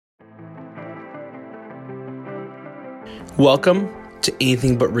Welcome to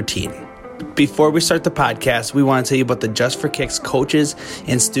Anything But Routine. Before we start the podcast, we want to tell you about the Just for Kicks Coaches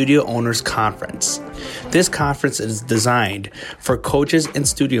and Studio Owners Conference. This conference is designed for coaches and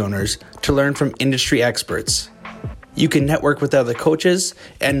studio owners to learn from industry experts. You can network with other coaches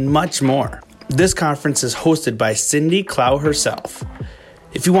and much more. This conference is hosted by Cindy Clow herself.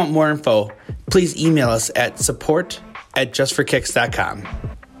 If you want more info, please email us at support@justforkicks.com.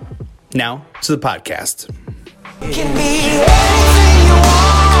 Now to the podcast. You can be anything you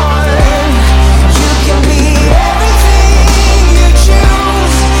want. You can be everything you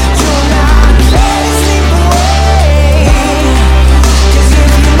choose. Do not let it slip away. 'Cause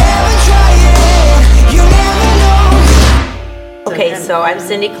if you never try it, you never know. Okay, so I'm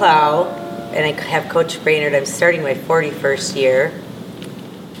Cindy Clow, and I have Coach Brainerd. I'm starting my 41st year.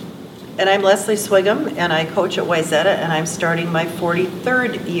 And I'm Leslie Swigum, and I coach at Wayzata, and I'm starting my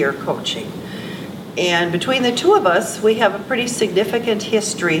 43rd year coaching. And between the two of us, we have a pretty significant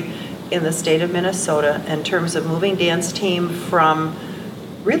history in the state of Minnesota in terms of moving Dan's team from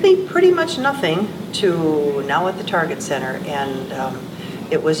really pretty much nothing to now at the Target Center. And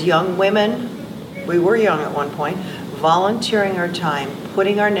it was young women, we were young at one point, volunteering our time,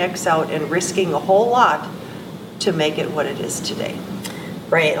 putting our necks out, and risking a whole lot to make it what it is today.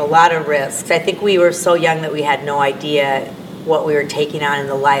 Right, a lot of risks. I think we were so young that we had no idea what we were taking on and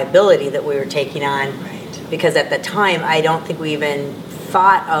the liability that we were taking on. Right. Because at the time, I don't think we even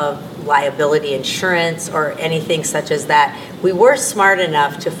thought of liability insurance or anything such as that. We were smart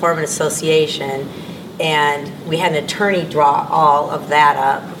enough to form an association, and we had an attorney draw all of that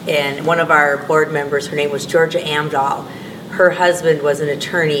up. And one of our board members, her name was Georgia Amdahl. Her husband was an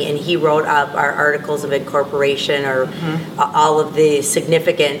attorney, and he wrote up our articles of incorporation or all of the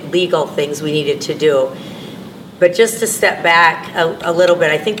significant legal things we needed to do. But just to step back a little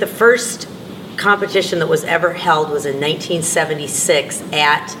bit, I think the first competition that was ever held was in 1976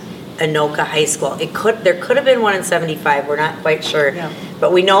 at Anoka High School. There could have been one in 75, we're not quite sure. Yeah.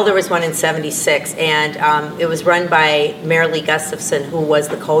 But we know there was one in 76, and it was run by Marilee Gustafson, who was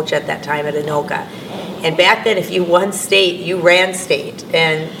the coach at that time at Anoka. And back then, if you won state, you ran state.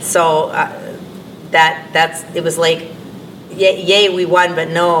 And so it was like, yay, we won, but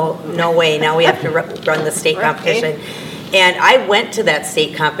no way. Now we have to run the state competition. And I went to that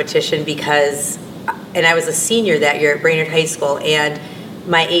state competition and I was a senior that year at Brainerd High School, and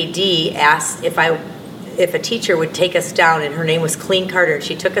my AD asked if a teacher would take us down, and her name was Colleen Carter, and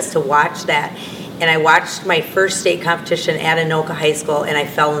she took us to watch that. And I watched my first state competition at Anoka High School, and I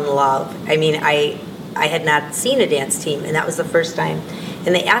fell in love. I mean, I had not seen a dance team, and that was the first time.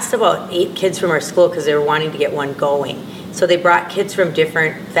 And they asked about 8 kids from our school because they were wanting to get one going. So they brought kids from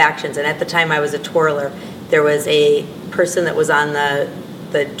different factions, and at the time I was a twirler. There was a person that was on the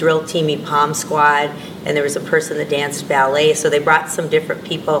drill teamy Palm Squad, and there was a person that danced ballet. So they brought some different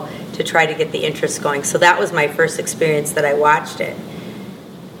people to try to get the interest going. So that was my first experience that I watched it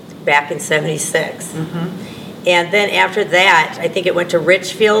back in 76. Mm-hmm. And then after that, I think it went to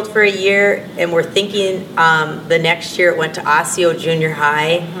Richfield for a year, and we're thinking the next year it went to Osseo Junior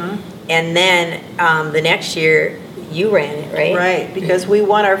High. Mm-hmm. And then the next year, you ran it, right? Right, because we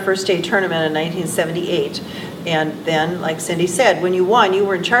won our first state tournament in 1978. And then, like Cindy said, when you won, you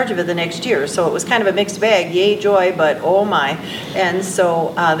were in charge of it the next year. So it was kind of a mixed bag, yay, joy, but oh my. And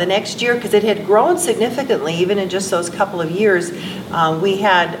so the next year, because it had grown significantly, even in just those couple of years, we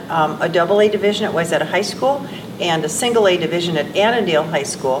had a AA division at Wayzata High School and a single A division at Annandale High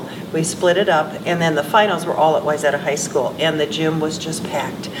School. We split it up, and then the finals were all at Wayzata High School, and the gym was just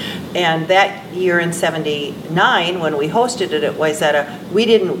packed. And that year in 79, when we hosted it at Wayzata, we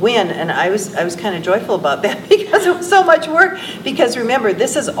didn't win, and I was kind of joyful about that because it was so much work. Because remember,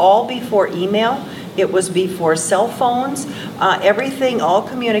 this is all before email. It was before cell phones. Everything, all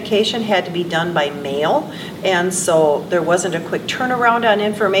communication had to be done by mail. And so there wasn't a quick turnaround on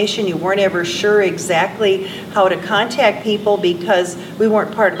information. You weren't ever sure exactly how to contact people because we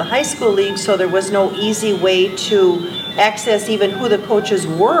weren't part of the high school league, so there was no easy way to access even who the coaches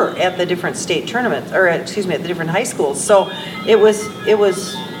were at the different state tournaments, or at the different high schools. So it was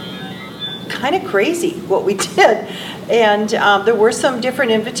kind of crazy what we did. And there were some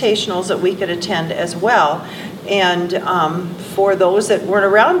different invitationals that we could attend as well. And for those that weren't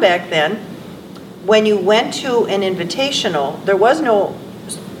around back then, when you went to an invitational, there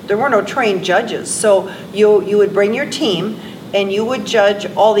were no trained judges. So you would bring your team, and you would judge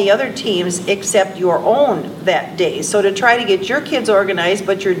all the other teams except your own that day. So to try to get your kids organized,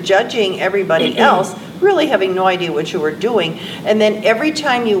 but you're judging everybody else, really having no idea what you were doing. And then every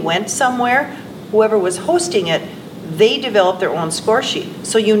time you went somewhere, whoever was hosting it, they developed their own score sheet.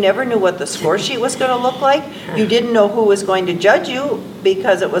 So you never knew what the score sheet was going to look like. You didn't know who was going to judge you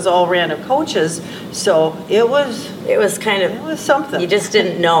because it was all random coaches. So it was kind of, it was something. you just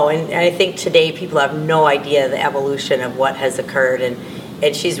didn't know. And I think today people have no idea the evolution of what has occurred.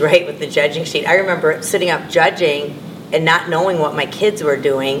 And she's right with the judging sheet. I remember sitting up judging and not knowing what my kids were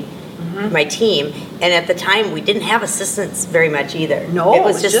doing, my team. And at the time, we didn't have assistants very much either. No, it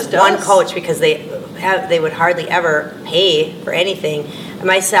was just one us. coach because they would hardly ever pay for anything. And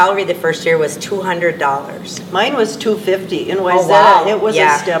my salary the first year was $200. Mine was $250 in Wayzata. wow. It was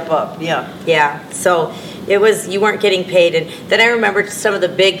Yeah. a step up. Yeah. Yeah, so you weren't getting paid. And then I remember some of the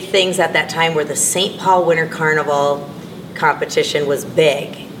big things at that time were the St. Paul Winter Carnival competition was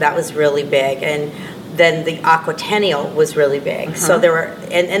big. That was really big. And then the Aquatennial was really big. So there were,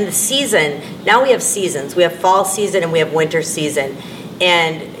 and the season, now we have seasons. We have fall season and we have winter season.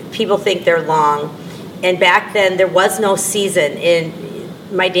 And people think they're long. And back then there was no season.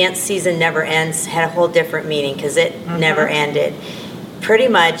 My dance season never ends had a whole different meaning because it never ended. Pretty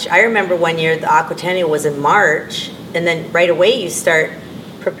much, I remember one year the Aquatennial was in March, and then right away you start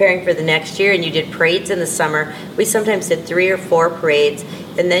preparing for the next year, and you did parades in the summer. We sometimes did 3 or 4 parades,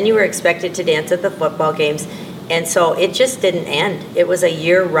 and then you were expected to dance at the football games. And so it just didn't end. It was a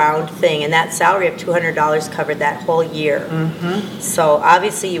year-round thing, and that salary of $200 covered that whole year. So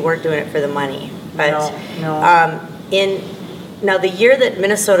obviously you weren't doing it for the money. But No. Now, the year that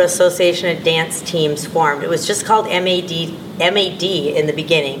Minnesota Association of Dance Teams formed, it was just called MAD in the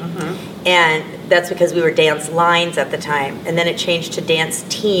beginning. And that's because we were dance lines at the time. And then it changed to dance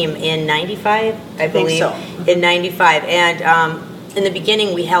team in 95, I think believe. so. In 95. And in the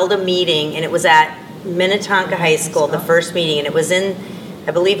beginning, we held a meeting, and it was at Minnetonka High School, the first meeting. And it was in,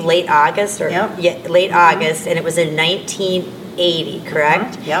 I believe, late August. Late August. And it was in 1980,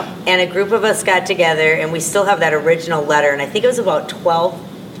 correct? Yep. And a group of us got together, and we still have that original letter, and I think it was about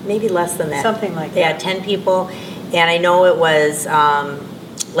 12, maybe less than that. Something like Yeah, that. 10 people, and I know it was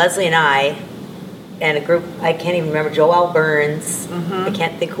Leslie and I, and a group, I can't even remember, Joelle Burns, I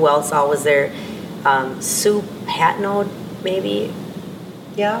can't think who else all was there, Sue Patno, maybe,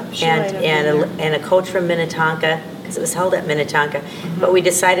 Yeah. she might have been there. and a coach from Minnetonka, because it was held at Minnetonka. But we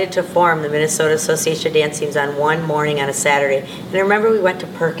decided to form the Minnesota Association of Dance Teams on one morning on a Saturday. And I remember we went to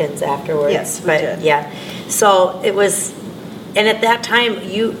Perkins afterwards. Yes, we but did. Yeah. So it was, and at that time,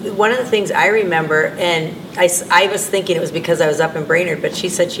 one of the things I remember, and I was thinking it was because I was up in Brainerd, but she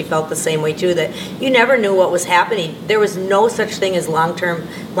said she felt the same way too, that you never knew what was happening. There was no such thing as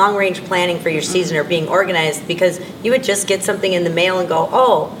long-range planning for your season or being organized, because you would just get something in the mail and go,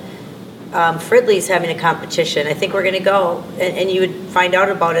 oh, Fridley's having a competition. I think we're going to go. And you would find out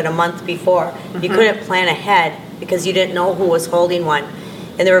about it a month before. You couldn't plan ahead because you didn't know who was holding one.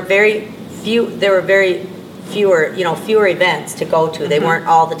 And there were very fewer events to go to. They weren't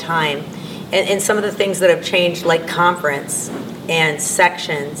all the time. And some of the things that have changed, like conference and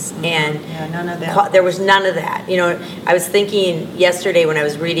sections, and Yeah, none of that. there was none of that. I was thinking yesterday when I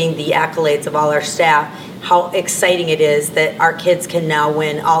was reading the accolades of all our staff, how exciting it is that our kids can now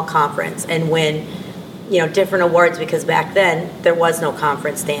win all conference and win, different awards, because back then there was no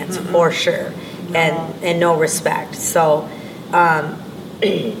conference dance for sure, and no respect. So,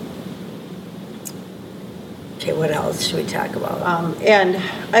 okay, what else should we talk about? And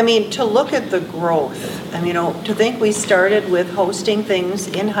I mean, to look at the growth, to think we started with hosting things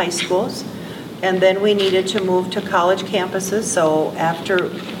in high schools, and then we needed to move to college campuses. So after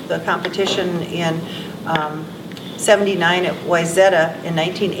the competition in 79 at Wayzata, in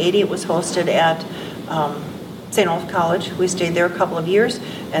 1980 it was hosted at St. Olaf College. We stayed there a couple of years,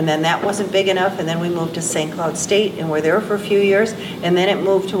 and then that wasn't big enough, and then we moved to St. Cloud State, and we're there for a few years, and then it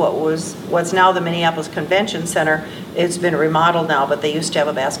moved to what's now the Minneapolis Convention Center. It's been remodeled now, but they used to have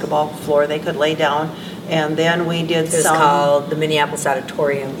a basketball floor they could lay down, and then we did It was called the Minneapolis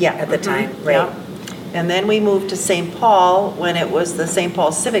Auditorium at the time, right? Yeah. And then we moved to St. Paul when it was the St.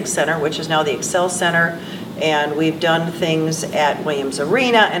 Paul Civic Center, which is now the Excel Center, and we've done things at Williams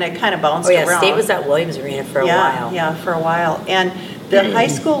Arena, and it kind of bounced Oh, yeah, around. State was at Williams Arena for a while. Yeah, for a while. And the high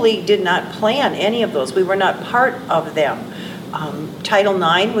school league did not plan any of those. We were not part of them. Title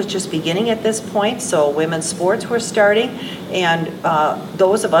IX was just beginning at this point, so women's sports were starting, and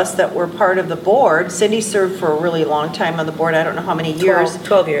those of us that were part of the board, Cindy served for a really long time on the board, I don't know how many years.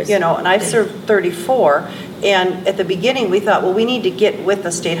 12 years. And I've served 34, and at the beginning we thought, well, we need to get with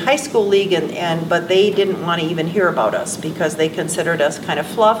the State High School League, but they didn't want to even hear about us because they considered us kind of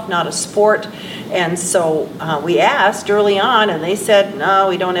fluff, not a sport, and so we asked early on, and they said, no,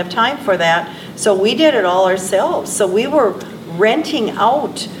 we don't have time for that, so we did it all ourselves. So we were renting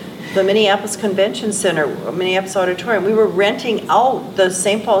out the Minneapolis Convention Center, Minneapolis Auditorium. We were renting out the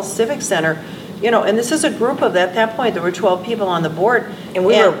St. Paul Civic Center, and this is a group of, at that point, there were 12 people on the board. And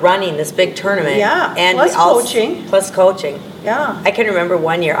we were running this big tournament. Yeah, and plus coaching. Plus coaching. Yeah. I can remember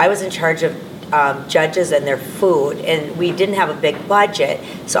one year, I was in charge of judges and their food, and we didn't have a big budget.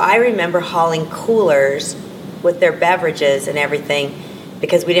 So I remember hauling coolers with their beverages and everything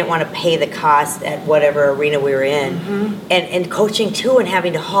because we didn't want to pay the cost at whatever arena we were in. And coaching too, and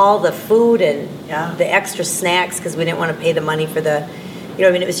having to haul the food and the extra snacks because we didn't want to pay the money for the,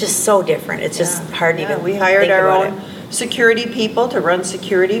 it was just so different. It's just hard to even We hired think our about own security people to run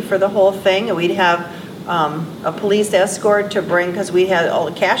security for the whole thing, and we'd have a police escort to bring, because we had all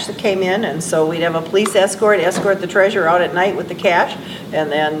the cash that came in, and so we'd have a police escort the treasurer out at night with the cash,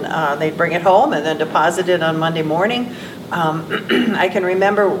 and then they'd bring it home and then deposit it on Monday morning. I can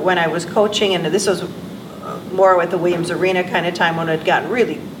remember when I was coaching, and this was more with the Williams Arena kind of time when it had gotten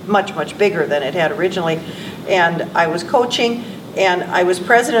really much, much bigger than it had originally, and I was coaching, and I was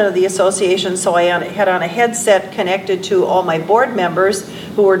president of the association, so I had on a headset connected to all my board members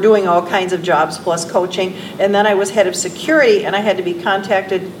who were doing all kinds of jobs plus coaching, and then I was head of security, and I had to be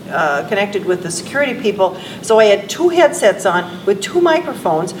connected with the security people, so I had 2 headsets on with 2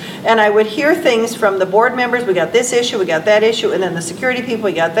 microphones, and I would hear things from the board members. We got this issue, we got that issue, and then the security people,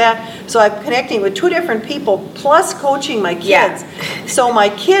 we got that. So I'm connecting with 2 different people plus coaching my kids. So my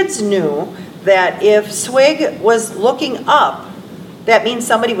kids knew that if Swig was looking up, that means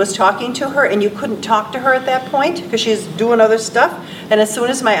somebody was talking to her, and you couldn't talk to her at that point because she's doing other stuff. And as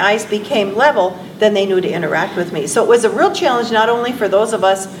soon as my eyes became level, then they knew to interact with me. So it was a real challenge, not only for those of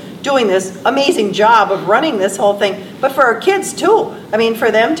us doing this amazing job of running this whole thing, but for our kids too. I mean,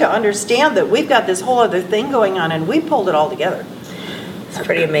 for them to understand that we've got this whole other thing going on, and we pulled it all together. It's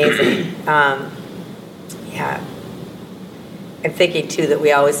pretty amazing. Yeah. I'm thinking too that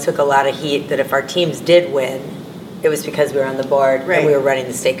we always took a lot of heat that if our teams did win, it was because we were on the board and we were running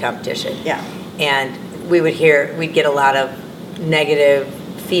the state competition. Yeah. And we'd get a lot of negative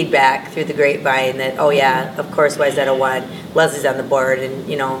feedback through the grapevine that, oh yeah, of course Wayzata won. Leslie's on the board, and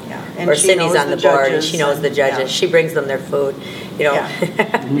And or she Cindy's knows on the the board, and judges, she knows the and- judges. She brings them their food, We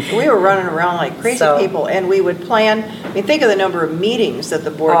were running around like crazy So- people, and we would plan. I mean, think of the number of meetings that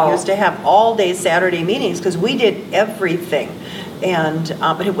the board used to have, all day Saturday meetings, because we did everything. And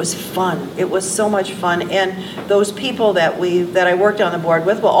but it was fun. It was so much fun. And those people that I worked on the board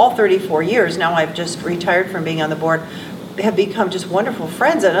with, well, all 34 years now, I've just retired from being on the board, have become just wonderful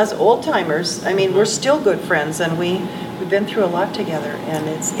friends. And us old timers, I mean, we're still good friends, and we've been through a lot together. And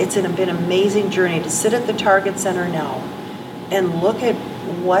it's been an amazing journey to sit at the Target Center now and look at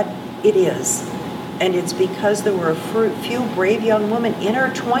what it is. And it's because there were a few brave young women in our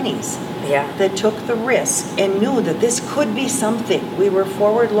 20s that took the risk and knew that this could be something. We were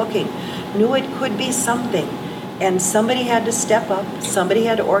forward looking, knew it could be something. And somebody had to step up, somebody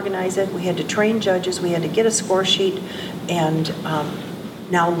had to organize it, we had to train judges, we had to get a score sheet. And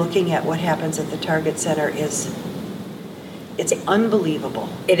now looking at what happens at the Target Center it's unbelievable.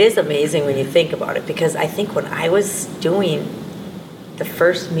 It is amazing when you think about it, because I think when I was doing the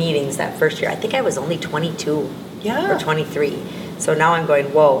first meetings that first year, I think I was only 22 or 23. So now I'm going,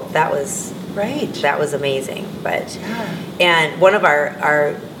 whoa, that was amazing. But and one of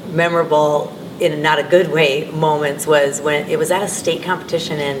our memorable, in not a good way, moments was when it was at a state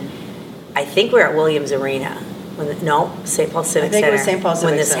competition, and I think we were at Williams Arena. St. Paul Civic Center. I think it was St. Paul Civic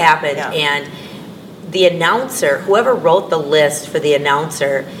when this Center. happened, Yeah. and the announcer, whoever wrote the list for the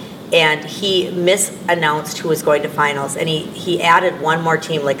announcer, and he misannounced who was going to finals, and he added one more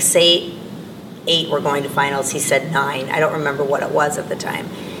team, like say 8 were going to finals, he said 9. I don't remember what it was at the time.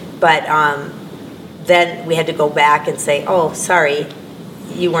 But then we had to go back and say, oh, sorry,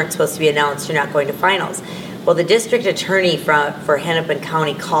 you weren't supposed to be announced, you're not going to finals. Well, the district attorney for Hennepin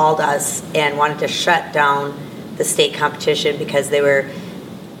County called us and wanted to shut down the state competition because they were,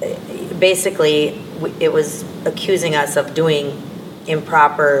 basically, it was accusing us of doing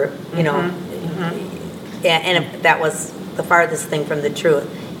improper, and that was the farthest thing from the truth.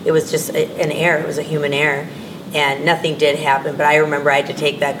 It was just an error. It was a human error, and nothing did happen. But I remember I had to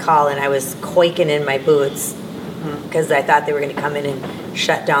take that call, and I was quaking in my boots because I thought they were going to come in and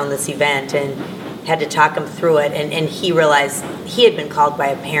shut down this event, and had to talk him through it. And he realized he had been called by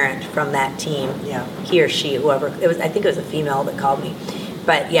a parent from that team. Yeah, he or she, whoever it was. I think it was a female that called me.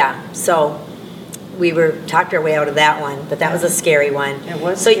 But yeah, so we talked our way out of that one, but that was a scary one. It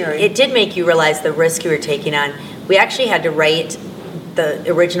was so scary. It did make you realize the risk you were taking on. We actually had to write the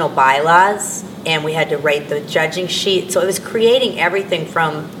original bylaws, and we had to write the judging sheet. So it was creating everything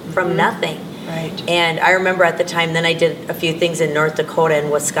from nothing. Right. And I remember at the time, then I did a few things in North Dakota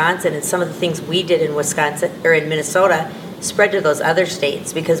and Wisconsin, and some of the things we did in Wisconsin or in Minnesota spread to those other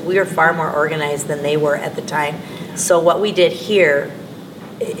states because we were far more organized than they were at the time. So what we did here,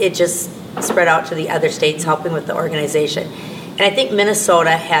 it just spread out to the other states, helping with the organization. And I think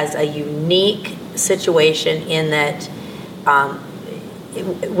Minnesota has a unique situation in that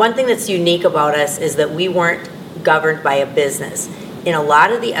one thing that's unique about us is that we weren't governed by a business. In a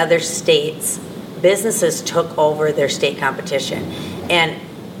lot of the other states, businesses took over their state competition. And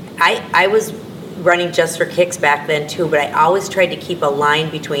I was running Just for Kicks back then too, but I always tried to keep a line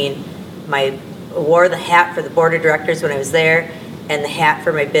between wore the hat for the board of directors when I was there and the hat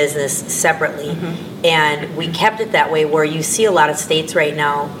for my business separately. Mm-hmm. And we kept it that way where you see a lot of states right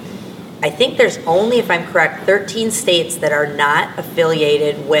now. I think there's only, if I'm correct, 13 states that are not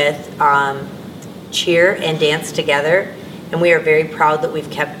affiliated with cheer and dance together. And we are very proud that we've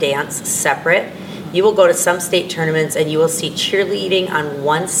kept dance separate. You will go to some state tournaments and you will see cheerleading on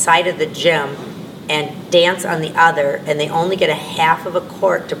one side of the gym and dance on the other, and they only get a half of a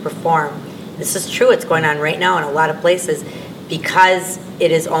court to perform. This is true. It's going on right now in a lot of places because it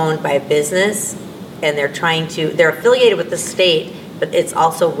is owned by a business and they're affiliated with the state, but it's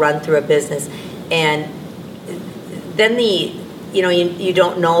also run through a business. And then you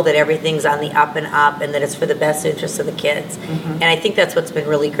don't know that everything's on the up and up and that it's for the best interest of the kids. Mm-hmm. And I think that's what's been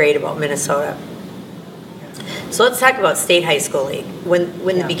really great about Minnesota. So let's talk about State High School League.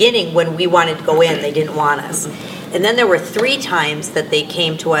 When the beginning, when we wanted to go in, they didn't want us. And then there were 3 times that they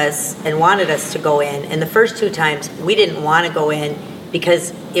came to us and wanted us to go in. And the first 2 times, we didn't want to go in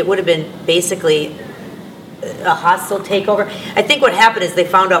because it would have been basically a hostile takeover. I think what happened is they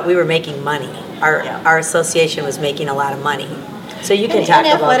found out we were making money. Our association was making a lot of money. So you can talk about that.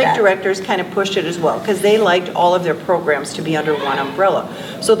 And athletic directors kind of pushed it as well because they liked all of their programs to be under one umbrella.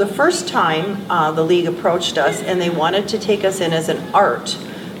 So the first time the league approached us and they wanted to take us in as an art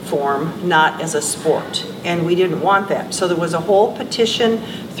form, not as a sport. And we didn't want that. So there was a whole petition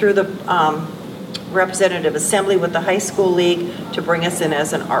through the representative assembly with the high school league to bring us in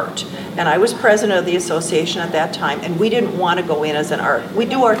as an art. And I was president of the association at that time, and we didn't want to go in as an art. We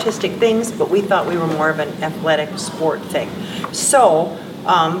do artistic things, but we thought we were more of an athletic sport thing. So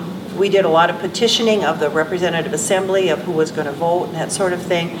we did a lot of petitioning of the representative assembly of who was going to vote and that sort of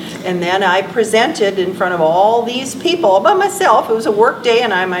thing. And then I presented in front of all these people all by myself. It was a work day,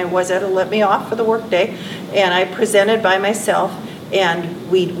 and I was at to let me off for the work day. And I presented by myself, and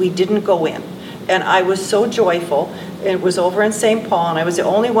we didn't go in. And I was so joyful. It was over in St. Paul, and I was the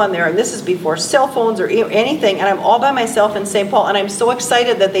only one there. And this is before cell phones or anything. And I'm all by myself in St. Paul. And I'm so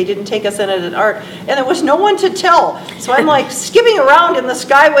excited that they didn't take us in as an art. And there was no one to tell. So I'm like skipping around in the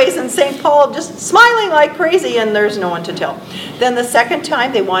skyways in St. Paul, just smiling like crazy. And there's no one to tell. Then the second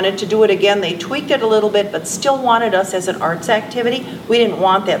time they wanted to do it again. They tweaked it a little bit, but still wanted us as an arts activity. We didn't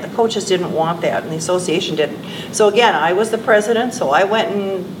want that. The coaches didn't want that, and the association didn't. So again, I was the president, so I went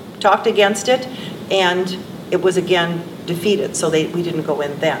and talked against it, and it was again defeated, so we didn't go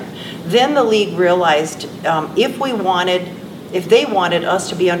in then. Then the league realized if they wanted us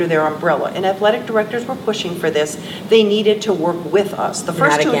to be under their umbrella, and athletic directors were pushing for this, they needed to work with us. The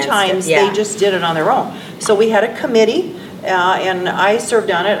first 2 times, they just did it on their own. So we had a committee, and I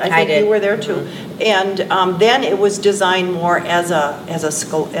served on it. I think you were there too. Mm-hmm. And then it was designed more as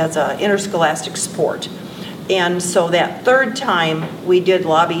a interscholastic sport. And so that third time, we did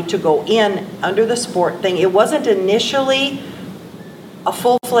lobby to go in under the sport thing. It wasn't initially a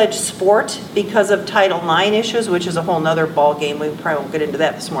full-fledged sport because of Title IX issues, which is a whole nother ball game. We probably won't get into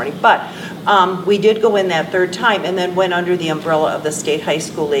that this morning. But we did go in that third time and then went under the umbrella of the State High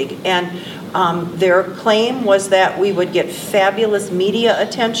School League. And their claim was that we would get fabulous media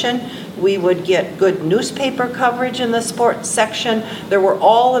attention. We would get good newspaper coverage in the sports section. There were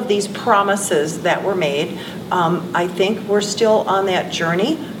all of these promises that were made. I think we're still on that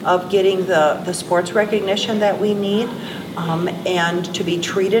journey of getting the sports recognition that we need. And to be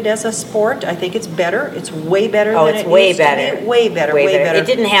treated as a sport, I think it's better. It's way better than it used to be. Way better. It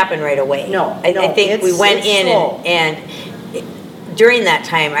didn't happen right away. No, I think we went in and during that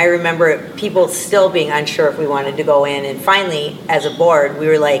time, I remember people still being unsure if we wanted to go in. And finally, as a board, we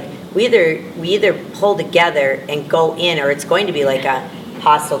were like, we either pull together and go in, or it's going to be like a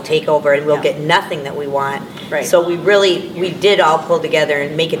hostile takeover, and we'll get nothing that we want. Right. So we did all pull together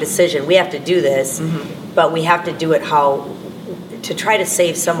and make a decision. We have to do this, but we have to do it to try to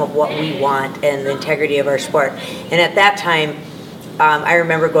save some of what we want and the integrity of our sport. And at that time, I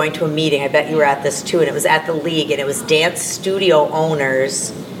remember going to a meeting. I bet you were at this too, and it was at the league, and it was dance studio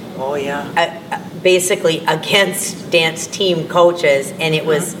owners. Oh yeah. Basically against dance team coaches, and it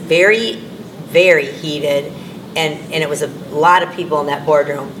was very, very heated, and it was a lot of people in that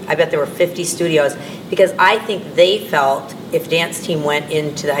boardroom. I bet there were 50 studios, because I think they felt if dance team went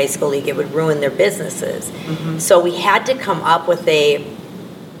into the high school league, it would ruin their businesses. So we had to come up with a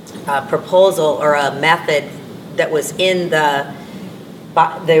proposal or a method that was in the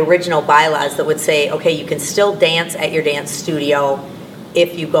original bylaws that would say, okay, you can still dance at your dance studio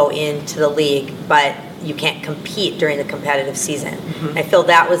if you go into the league, but you can't compete during the competitive season. I feel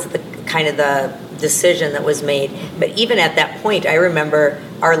that was the kind of the decision that was made. But even at that point, I remember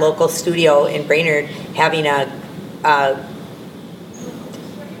our local studio in Brainerd having a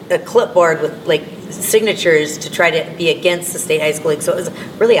clipboard with like signatures to try to be against the state high school league. So it was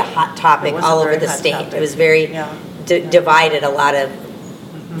really a hot topic all over the state. Topic. It was very divided a lot of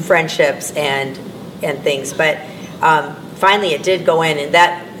friendships and things. But finally it did go in, and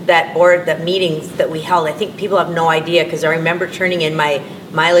that board, that meetings that we held, I think people have no idea, because I remember turning in my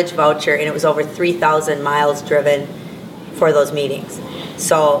mileage voucher and it was over 3,000 miles driven for those meetings.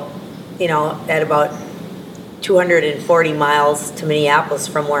 So, at about 240 miles to Minneapolis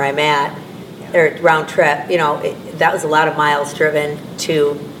from where I'm at, or round trip, that was a lot of miles driven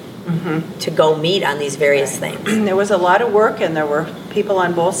to go meet on these various things. There was a lot of work, and there were people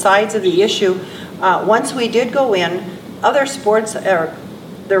on both sides of the issue. Once we did go in, other sports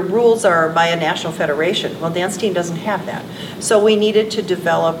their rules are by a national federation. Well, dance team doesn't have that. So we needed to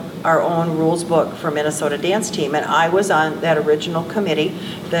develop our own rules book for Minnesota dance team, and I was on that original committee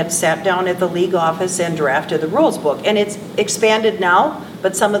that sat down at the league office and drafted the rules book. And it's expanded now,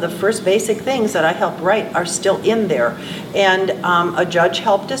 but some of the first basic things that I helped write are still in there. And a judge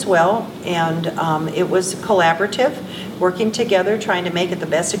helped as well, and it was collaborative, working together, trying to make it the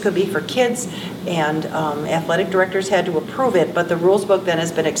best it could be for kids, and athletic directors had to approve it, but the rules book then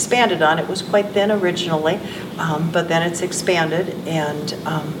has been expanded on. It was quite thin originally, but then it's expanded, and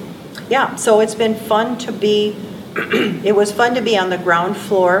so it's been fun to be, it was fun to be on the ground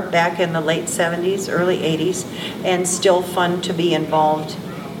floor back in the late 70s, early 80s, and still fun to be involved,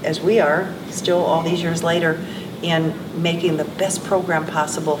 as we are, still all these years later, in making the best program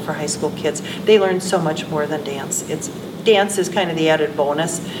possible for high school kids. They learn so much more than dance. Dance is kind of the added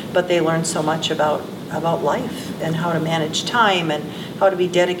bonus, but they learn so much about life and how to manage time and how to be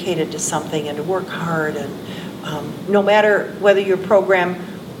dedicated to something and to work hard. And no matter whether your program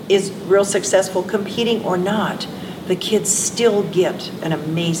is real successful competing or not, the kids still get an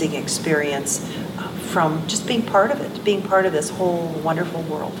amazing experience from just being part of it, being part of this whole wonderful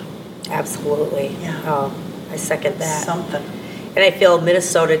world. Absolutely. Yeah. Oh, I second that. Something. And I feel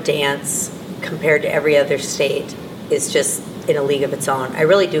Minnesota dance, compared to every other state, is just in a league of its own. I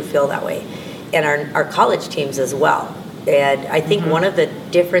really do feel that way. And our college teams as well. And I think one of the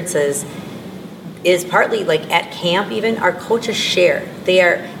differences is partly like at camp even, our coaches share.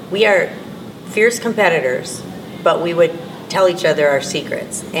 We are fierce competitors, but we would tell each other our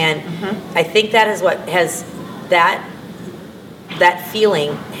secrets. And I think that is what has that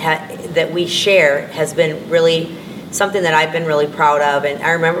feeling that we share has been really something that I've been really proud of. And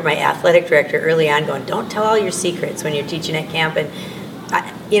I remember my athletic director early on going, "Don't tell all your secrets when you're teaching at camp." And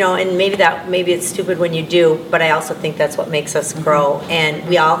and maybe it's stupid when you do, but I also think that's what makes us grow. And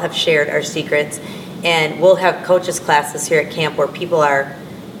we all have shared our secrets. And we'll have coaches classes here at camp where people are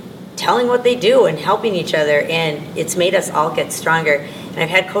telling what they do and helping each other, and it's made us all get stronger. And I've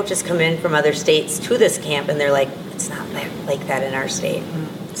had coaches come in from other states to this camp, and they're like, "It's not like that in our state.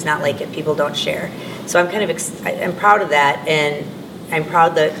 It's not like it. People don't share." So I'm kind of I'm proud of that, and I'm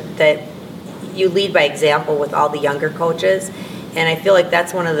proud that you lead by example with all the younger coaches. And I feel like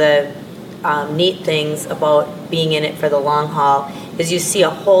that's one of the neat things about being in it for the long haul is you see a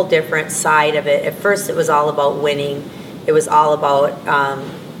whole different side of it. At first, it was all about winning. It was all about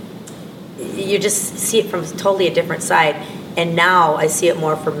you just see it from totally a different side. And now I see it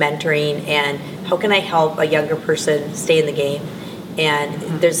more for mentoring and how can I help a younger person stay in the game.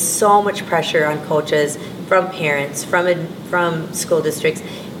 And there's so much pressure on coaches from parents, from school districts,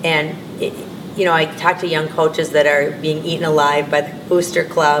 and I talk to young coaches that are being eaten alive by the booster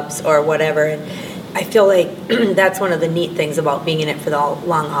clubs or whatever, and I feel like that's one of the neat things about being in it for the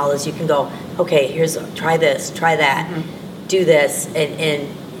long haul is you can go, okay, try this, try that, do this, and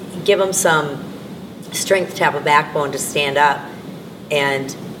give them some strength to have a backbone to stand up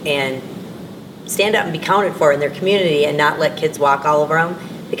and stand up and be counted for in their community and not let kids walk all over them,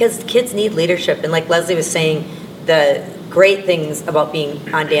 because kids need leadership. And like Leslie was saying, the great things about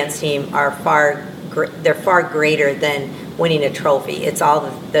being on dance team are far greater than winning a trophy. It's all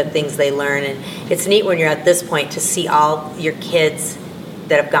the things they learn, and it's neat when you're at this point to see all your kids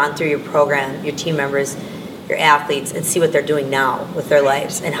that have gone through your program, your team members, your athletes and see what they're doing now with their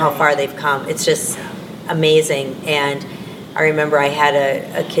lives and how far they've come. It's just amazing. And I remember I had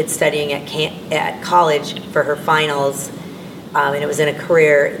a kid studying at college for her finals, and it was in a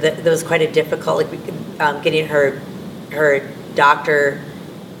career that was quite a difficult, getting her doctor.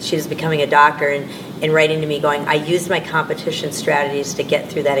 She was becoming a doctor, and writing to me going, I used my competition strategies to get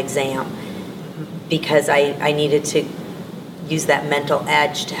through that exam because I needed to use that mental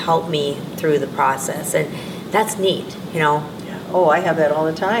edge to help me through the process. And that's neat, you know. Oh, I have that all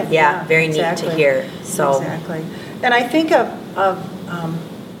the time. Yeah, very neat to hear. So exactly. And I think of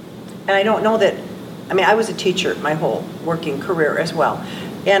and I don't know that, I mean, I was a teacher my whole working career as well.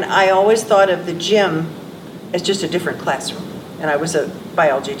 And I always thought of the gym as just a different classroom. And I was a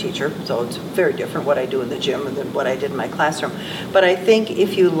biology teacher, so it's very different what I do in the gym than what I did in my classroom. But I think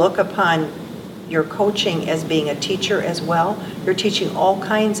if you look upon your coaching as being a teacher as well, you're teaching all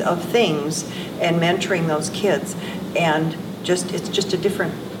kinds of things and mentoring those kids. And it's just a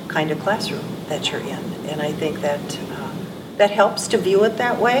different kind of classroom that you're in. And I think that that helps to view it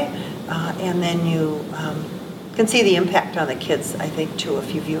that way. And then you can see the impact on the kids, I think, too,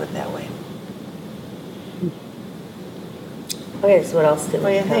 if you view it that way. okay, so what else did What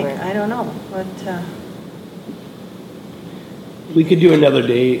do we you cover? think? I don't know. What, We could do another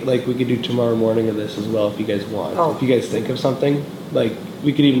day, like we could do tomorrow morning of this as well if you guys want. Oh. If you guys think of something, like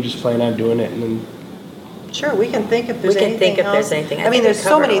we could even just plan on doing it and then. sure, we can think if there's We can anything think if there's else. anything. I I mean, think we there's so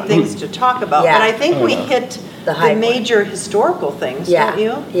covered many a lot. things to talk about. Yeah. But I think Oh, we yeah. hit The high the point. major historical things, Yeah, don't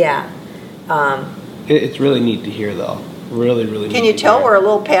you? yeah. It's really neat to hear though. Really, really neat. Can you to tell hear. we're a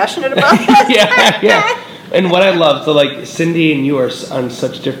little passionate about this? yeah. And what I love, so like Cindy and you are on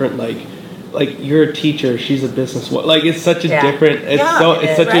such different like you're a teacher, she's a businesswoman. Like it's such a Yeah. different. It's Yeah, so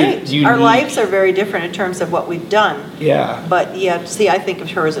it's such right. a unique. Our lives are very different in terms of what we've done. Yeah. But yeah, see, I think of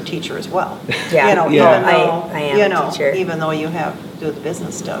her as a teacher as well. Yeah. You know, Yeah. even though, I am you a know, teacher. even though you have to do the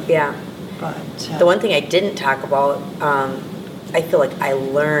business stuff. Yeah. But The one thing I didn't talk about, I feel like I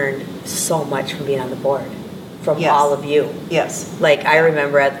learned so much from being on the board, from Yes. all of you. yes, Like I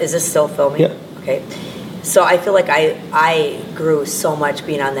remember, is this still filming? Yep. Okay. So I feel like I grew so much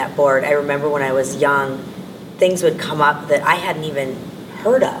being on that board. I remember when I was young, things would come up that I hadn't even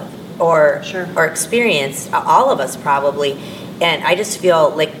heard of or Sure. or experienced. All of us probably. And I just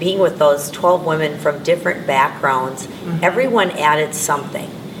feel like being with those 12 women from different backgrounds, everyone added something.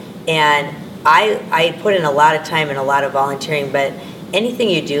 And I put in a lot of time and a lot of volunteering, but anything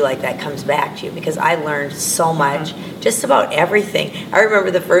you do like that comes back to you because I learned so much, just about everything. I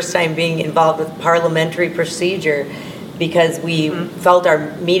remember the first time being involved with parliamentary procedure because we felt our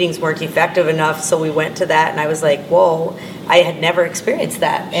meetings weren't effective enough, so we went to that, and I was like, whoa, I had never experienced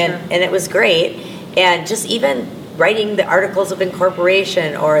that. And it was great. And just even writing the articles of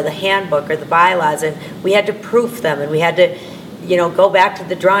incorporation or the handbook or the bylaws, and we had to proof them, and we had to, go back to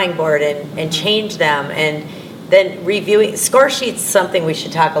the drawing board and change them, and then reviewing score sheets. Something we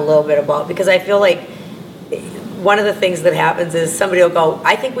should talk a little bit about because I feel like one of the things that happens is somebody will go,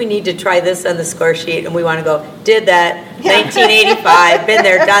 I think we need to try this on the score sheet, and we want to go, did that, 1985, been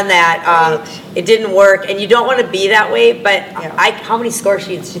there, done that, it didn't work, and you don't want to be that way, but Yeah. how many score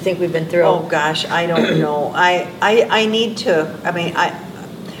sheets do you think we've been through? oh gosh, I don't know. I need to, I mean,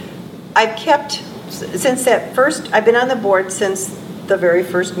 I've kept, since that first, I've been on the board since the very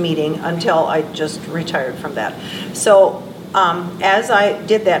first meeting until I just retired from that. So as I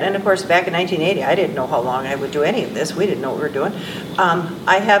did that, and of course back in 1980, I didn't know how long I would do any of this. We didn't know what we were doing.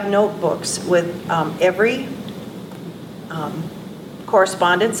 I have notebooks with every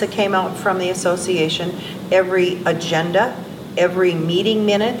correspondence that came out from the association, every agenda, every meeting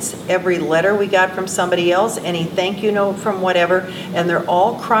minutes, every letter we got from somebody else, any thank you note from whatever, and they're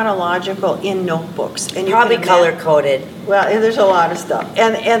all chronological in notebooks. And you Probably can color imagine- coded. well, and there's a lot of stuff,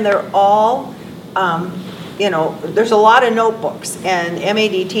 and they're all, there's a lot of notebooks, and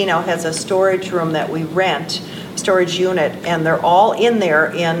MADT now has a storage room that we rent, storage unit, and they're all in there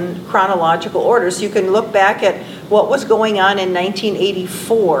in chronological order, so you can look back at what was going on in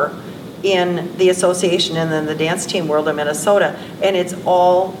 1984 in the association and then the dance team world of Minnesota, and it's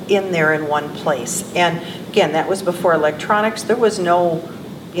all in there in one place. And again, that was before electronics. There was no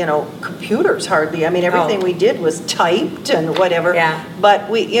computers hardly. I mean, everything we did was typed and whatever. Yeah. But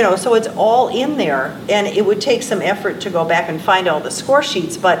so it's all in there, and it would take some effort to go back and find all the score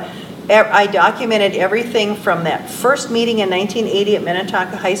sheets, but I documented everything from that first meeting in 1980 at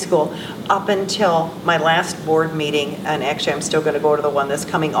Minnetonka High School up until my last board meeting, and actually I'm still going to go to the one this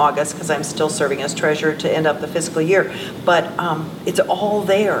coming August because I'm still serving as treasurer to end up the fiscal year, but it's all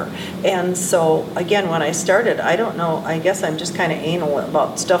there. And so again, when I started, I don't know, I guess I'm just kind of anal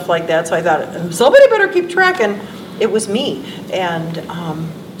about stuff like that, so I thought somebody better keep track, and it was me. And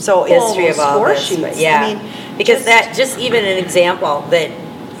so History of all score this, sheets. but yeah, I mean, because that just even an example that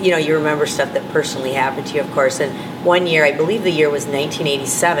you remember stuff that personally happened to you, of course. And one year, I believe the year was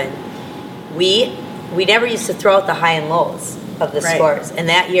 1987. We never used to throw out the high and lows of the Right. scores. And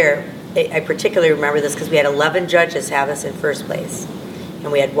that year, I particularly remember this because we had 11 judges have us in first place,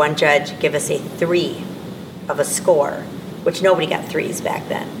 and we had one judge give us a 3 of a score, which nobody got 3s back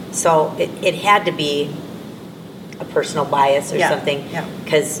then. So it had to be a personal bias or Yeah, something. yeah.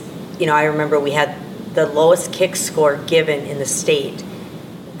 Because I remember we had the lowest kick score given in the state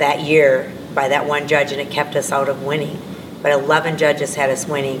that year by that one judge, and it kept us out of winning. But 11 judges had us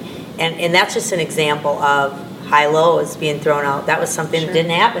winning. And that's just an example of high-lows being thrown out. That was something Sure. that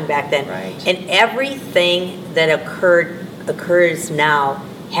didn't happen back then. Right. And everything that occurs now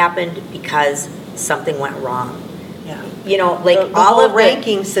happened because something went wrong. Yeah. Like The all whole of the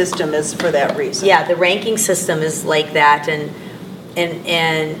ranking system is for that reason. yeah, the ranking system is like that, and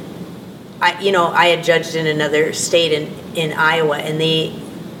I had judged in another state in Iowa, and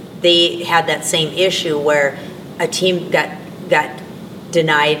they had that same issue where a team got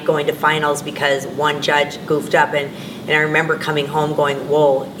denied going to finals because one judge goofed up, and I remember coming home going,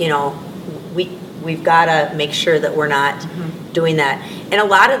 whoa, we've got to make sure that we're not doing that. And a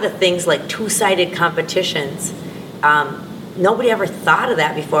lot of the things like two-sided competitions, nobody ever thought of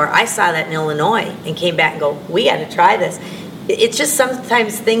that before. I saw that in Illinois and came back and go, we got to try this. It's just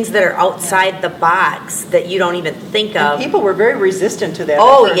sometimes things that are outside the box that you don't even think of. And people were very resistant to that.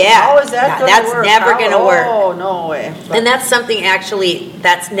 Oh, at first. yeah. How is that Yeah, going to that's work? never gonna work. Oh, no way. But And that's something actually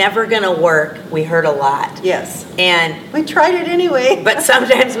that's never going to work. We heard a lot. yes. And We tried it anyway. but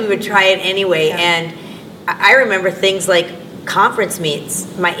sometimes we would try it anyway. Yeah. And I remember things like conference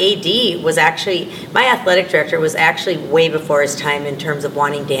meets. My AD was actually, my athletic director was actually way before his time in terms of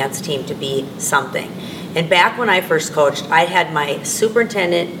wanting dance team to be something. And back when I first coached, I had my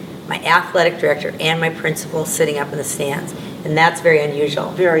superintendent, my athletic director, and my principal sitting up in the stands. And that's very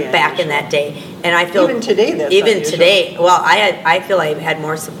unusual. Very Back in unusual. that day. And I feel Even today, that's even unusual. today. Well, I feel I had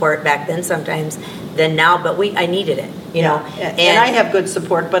more support back then sometimes than now, but I needed it, you know. And I have good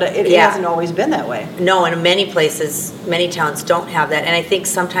support, but it Yeah. hasn't always been that way. No, and many places, many towns don't have that. And I think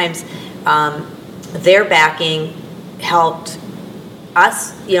sometimes their backing helped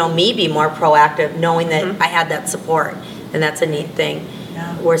us, me be more proactive, knowing that I had that support. And that's a neat thing,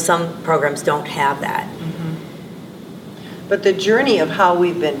 Yeah. where some programs don't have that. But the journey of how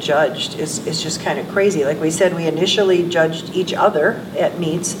we've been judged is just kind of crazy. Like we said, we initially judged each other at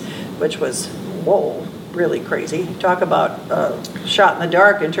meets, which was, whoa, really crazy. Talk about a shot in the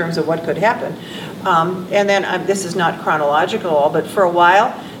dark in terms of what could happen. And then, this is not chronological, but for a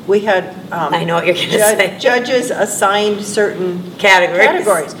while, we had I know what you're going to say. judges assigned certain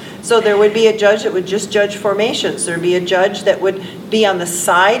Categories. So there would be a judge that would just judge formations. There'd be a judge that would be on the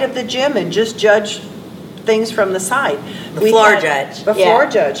side of the gym and just judge things from the side. The floor judge. The Yeah. floor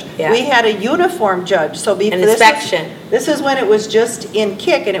judge. Yeah. We had a uniform judge. So An inspection. This is when it was just in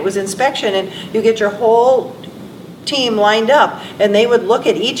kick and it was inspection, and you get your whole team lined up, and they would look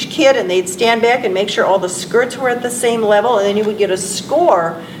at each kid and they'd stand back and make sure all the skirts were at the same level, and then you would get a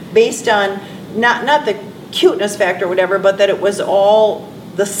score based on not the cuteness factor or whatever, but that it was all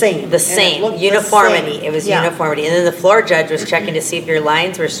the same. The And it same, looked the uniformity. same. It was Yeah. uniformity. And then the floor judge was checking to see if your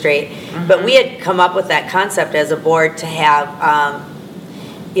lines were straight. Mm-hmm. But we had come up with that concept as a board to have,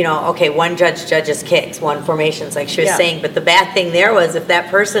 okay, one judge judges kicks, one formations, like she was Yeah. saying. But the bad thing there was if that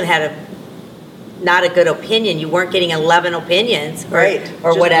person had not a good opinion, you weren't getting 11 opinions or, Right.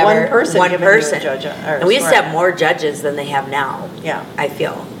 or Just whatever. one person giving you a person. judge, or And we used to score. have more judges than they have now, Yeah. I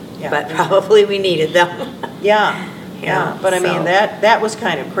feel. Yeah. But probably we needed them. Yeah, Yeah, yeah, but I mean, so- that was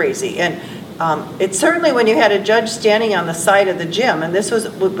kind of crazy, and it's certainly when you had a judge standing on the side of the gym, and this was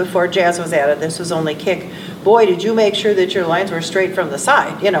before Jazz was added, this was only kick, boy, did you make sure that your lines were straight from the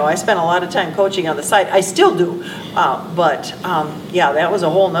side. I spent a lot of time coaching on the side, I still do, but yeah, that was a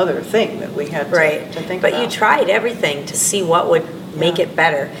whole nother thing that we had Right. to think But about. you tried everything to see what would make Yeah. it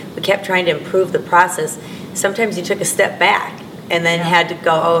better. We kept trying to improve the process. Sometimes you took a step back and then had to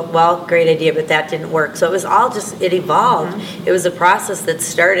go, oh, well, great idea, but that didn't work. So it was all just, it evolved. Mm-hmm. It was a process that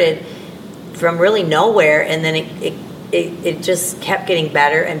started from really nowhere, and then it just kept getting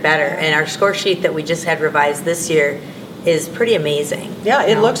better and better. And our score sheet that we just had revised this year is pretty amazing. Yeah,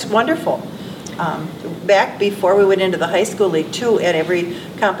 you it know. looks wonderful. Back before we went into the high school league too, at every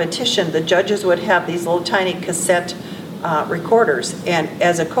competition, the judges would have these little tiny cassette recorders. And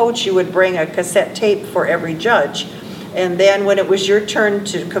as a coach, you would bring a cassette tape for every judge. And then when it was your turn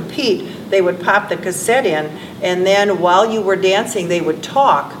to compete, they would pop the cassette in. And then while you were dancing, they would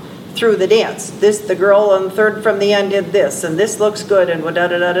talk through the dance. The girl on third from the end did this, and this looks good, and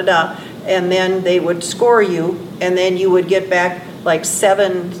da-da-da-da-da. And then they would score you, and then you would get back like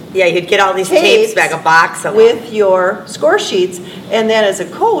 7 Yeah, you'd get all these tapes back, a box of them. with your score sheets. And then as a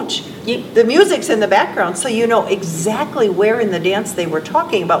coach, the music's in the background, so you know exactly where in the dance they were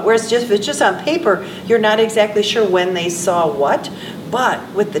talking about. Whereas if it's just on paper, you're not exactly sure when they saw what. But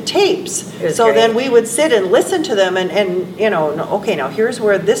with the tapes, so great. then we would sit and listen to them and you know, okay, now here's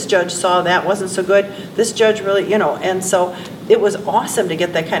where this judge saw that wasn't so good. This judge really, you know, and so it was awesome to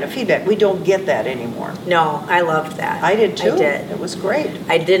get that kind of feedback. We don't get that anymore. No, I loved that. I did too. I did. It was great.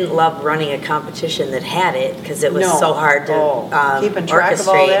 I didn't love running a competition that had it because it was No. so hard to Keeping track of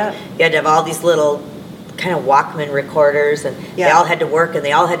all orchestrate. that. You had to have all these little kind of Walkman recorders, and they Yeah. all had to work, and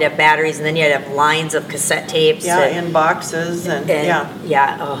they all had to have batteries, and then you had to have lines of cassette tapes. Yeah, and, in boxes and yeah.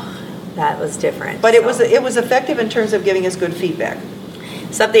 Yeah, oh, that was different. But it So. was effective in terms of giving us good feedback.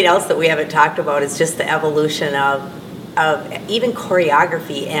 Something else that we haven't talked about is just the evolution of even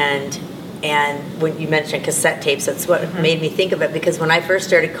choreography and when you mentioned cassette tapes, that's what made me think of it, because when I first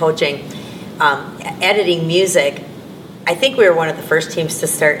started coaching, editing music, I think we were one of the first teams to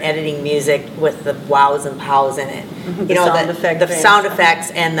start editing music with the wows and pows in it. The sound effect the things. sound effects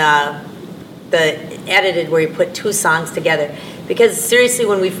and the edited where you put two songs together. Because seriously,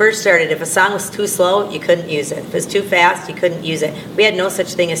 when we first started, if a song was too slow, you couldn't use it. If it was too fast, you couldn't use it. We had no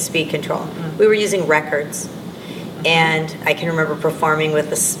such thing as speed control. We were using records. And I can remember performing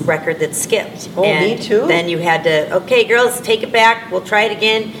with this record that skipped. Oh, and me too. Then you had to, okay, girls, take it back. We'll try it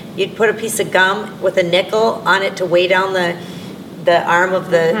again. You'd put a piece of gum with a nickel on it to weigh down the arm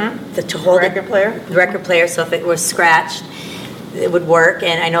of to hold Record player? The record player. So if it was scratched, it would work.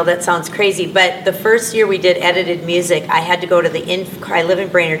 And I know that sounds crazy, but the first year we did edited music, I had to go to I live in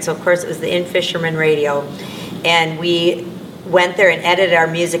Brainerd, so of course it was the Fisherman Radio, and we went there and edited our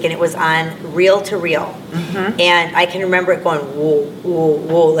music, and it was on reel to reel. And I can remember it going whoa, whoa,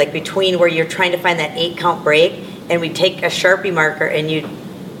 whoa, like between where you're trying to find that 8-count break, and we'd take a Sharpie marker and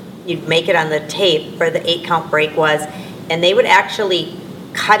you'd make it on the tape where the 8-count break was, and they would actually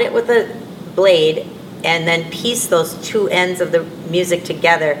cut it with a blade and then piece those two ends of the music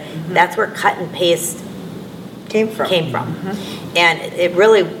together. That's where cut and paste Came from. And it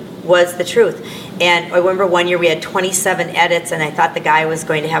really was the truth. And I remember one year we had 27 edits, and I thought the guy was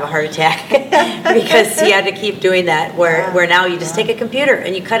going to have a heart attack because he had to keep doing that. Where now you just take a computer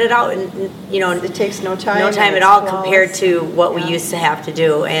and you cut it out, and It takes no time. no time and at it's all flawless. compared to what we Yeah. used to have to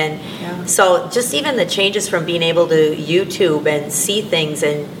do. And Yeah. so just even the changes from being able to YouTube and see things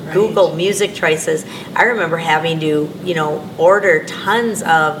and Right. Google music choices. I remember having to order tons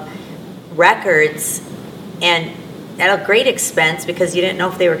of records, and at a great expense because you didn't know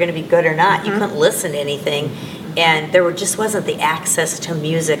if they were going to be good or not. You couldn't listen to anything, and there just wasn't the access to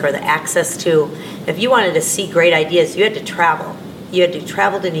music or the access to, if you wanted to see great ideas, you had to travel. You had to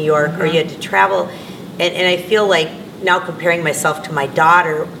travel to New York, or you had to travel, and I feel like now comparing myself to my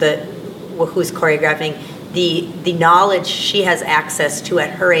daughter, who's choreographing, the knowledge she has access to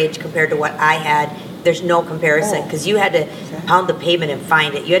at her age compared to what I had, there's no comparison, because you had to pound the pavement and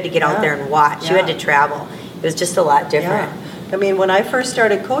find it. You had to get out there and watch. You had to travel. It was just a lot different. Yeah. I mean, when I first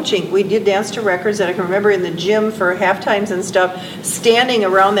started coaching, we did dance to records, and I can remember in the gym for half times and stuff, standing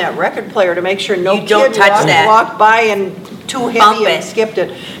around that record player to make sure no You don't kid touch that. walked by and too heavy Bump and it. skipped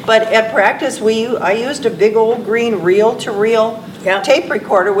it. But at practice, I used a big old green reel-to-reel Yep. tape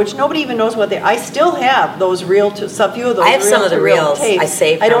recorder, which nobody even knows what I still have those some few of those I have some of the reel-to-reel reels. tapes. I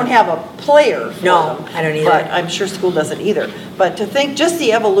saved I don't them. have a player for No, them. I don't either. But I'm sure school doesn't either. But to think just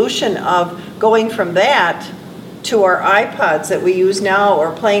the evolution of going from that to our iPods that we use now, or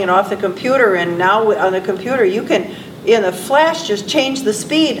playing it off the computer, and now on the computer you can, in a flash, just change the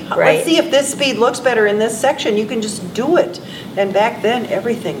speed. Right. Let's see if this speed looks better in this section. You can just do it. And back then,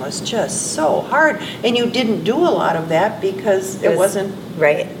 everything was just so hard, and you didn't do a lot of that because it wasn't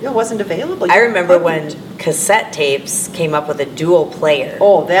Right. available. I You remember couldn't. when cassette tapes came up with a dual player.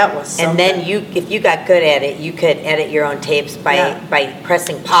 Oh, that was something. And then if you got good at it, you could edit your own tapes by Yeah. by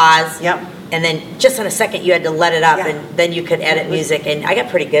pressing pause. Yep. and then just in a second you had to let it up, Yeah. and then you could edit music, and I got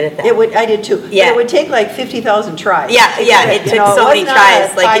pretty good at that. I did too. Yeah. But it would take like 50,000 tries. Yeah, to yeah, get it you took know, so it many was not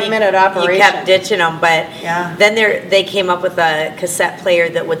tries. a Like 5-minute operation. You kept ditching them, but Yeah. then they came up with a cassette player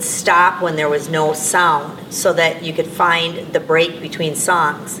that would stop when there was no sound, so that you could find the break between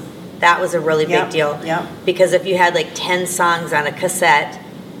songs. That was a really big Yep, deal. yep. Because if you had like 10 songs on a cassette,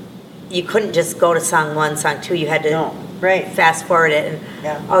 you couldn't just go to song 1, song 2. You had to No, right. fast forward it, and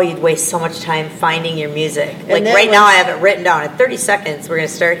Yeah. you'd waste so much time finding your music. Like then right now, when- I have it written down. At 30 seconds, we're going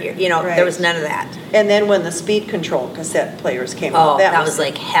to start here. Right. There was none of that. And then when the speed control cassette players came Oh, out, that was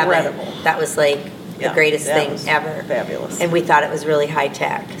like heaven. incredible. That was like the Yeah, greatest that thing was ever. fabulous. And we thought it was really high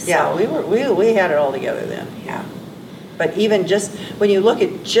tech. Yeah, So, we had it all together then. yeah. But even just, when you look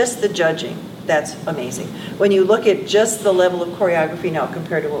at just the judging, that's amazing. When you look at just the level of choreography now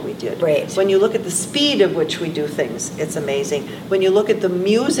compared to what we did. Right. When you look at the speed of which we do things, it's amazing. When you look at the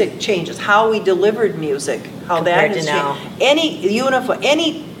music changes, how we delivered music, how Compared that has to now. changed.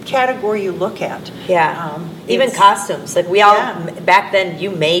 Any category you look at. Yeah. Even it's- costumes. Like we all, Yeah. back then,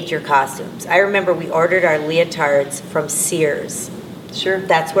 you made your costumes. I remember we ordered our leotards from Sears. Sure.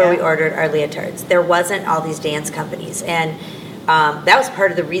 That's where we Yeah. ordered our leotards. There wasn't all these dance companies, and that was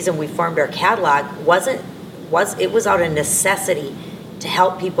part of the reason we formed our catalog. It was out of necessity to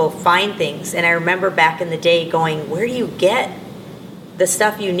help people find things. And I remember back in the day going, where do you get the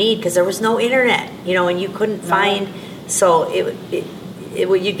stuff you need? Because there was no internet, and you couldn't find. So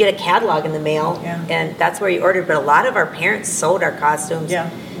you'd get a catalog in the mail, Yeah. and that's where you ordered. But a lot of our parents sewed our costumes. Yeah,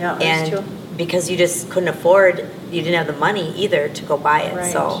 ours and too. because you just couldn't afford, you didn't have the money either to go buy it.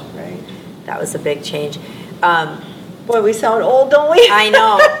 Right, So right. that was a big change. Boy, we sound old, don't we? I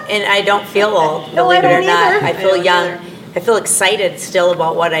know, and I don't feel old, No, I believe it or don't not. either. I I feel don't young. either. I feel excited still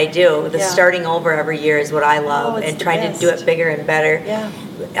about what I do. The Yeah. starting over every year is what I love, it's and the trying to do best. it bigger and better. Yeah.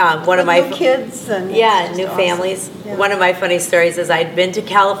 One of With my new kids and yeah, it's just new awesome. families. Yeah. One of my funny stories is I'd been to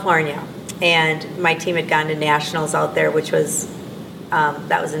California, and my team had gone to nationals out there, which was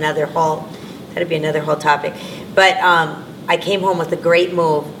that'd be another whole topic. But I came home with a great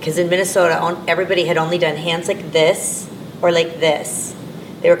move, because in Minnesota, everybody had only done hands like this or like this.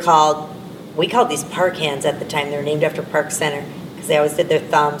 We called these park hands at the time. They were named after Park Center, because they always did their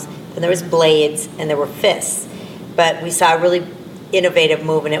thumbs. Then there was blades, and there were fists. But we saw a really innovative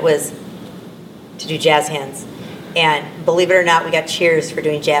move, and it was to do jazz hands. And believe it or not, we got cheers for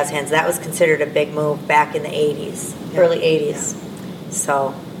doing jazz hands. That was considered a big move back in the 80s, early 80s.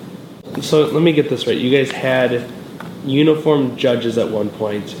 So, So let me get this right. You guys had uniform judges at one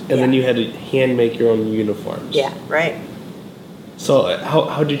point, and then Yeah. you had to hand make your own uniforms. yeah. Right. So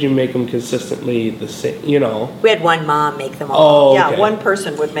how did you make them consistently the same? We had one mom make them all. Oh, Yeah, okay. one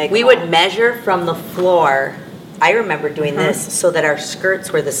person would make We them would all. measure from the floor. I remember doing this so that our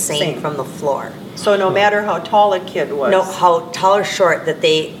skirts were the same Same. from the floor. So no matter how tall a kid was. No, how tall or short that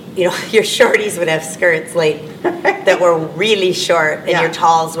they, your shorties would have skirts like that were really short, and Yeah. your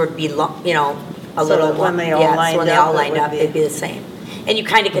talls would be, a So little. that when they all so lined when they up, all it lined would up, be- they'd be the same. And you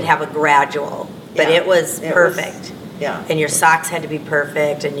kind of could have a gradual, but Yeah, it was it was- perfect. yeah. And your socks had to be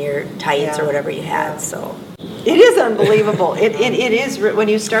perfect, and your tights Yeah, or whatever you had. yeah. So. It is unbelievable. It is, when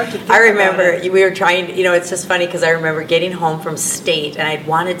you start to think I about remember it. we were trying, it's just funny because I remember getting home from state, and I'd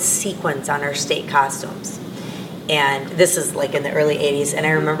wanted sequins on our state costumes. And this is like in the early 80s, and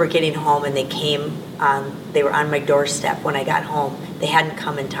I remember getting home, and they were on my doorstep when I got home. They hadn't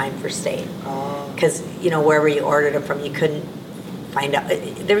come in time for state. Because, wherever you ordered them from, you couldn't find out.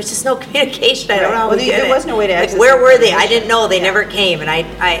 There was just no communication. I don't Right. know how Well, we did there it. was no way to access where were they? I information. didn't know. They Yeah. never came, and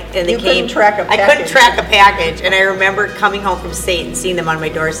they You came. couldn't track a I couldn't package. track a package, and I remember coming home from state and seeing them on my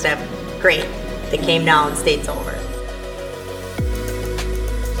doorstep. Great, they came now, and state's over.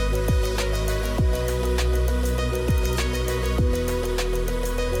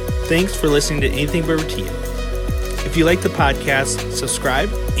 Thanks for listening to Anything But Routine. If you like the podcast, subscribe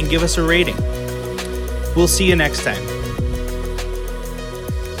and give us a rating. We'll see you next time.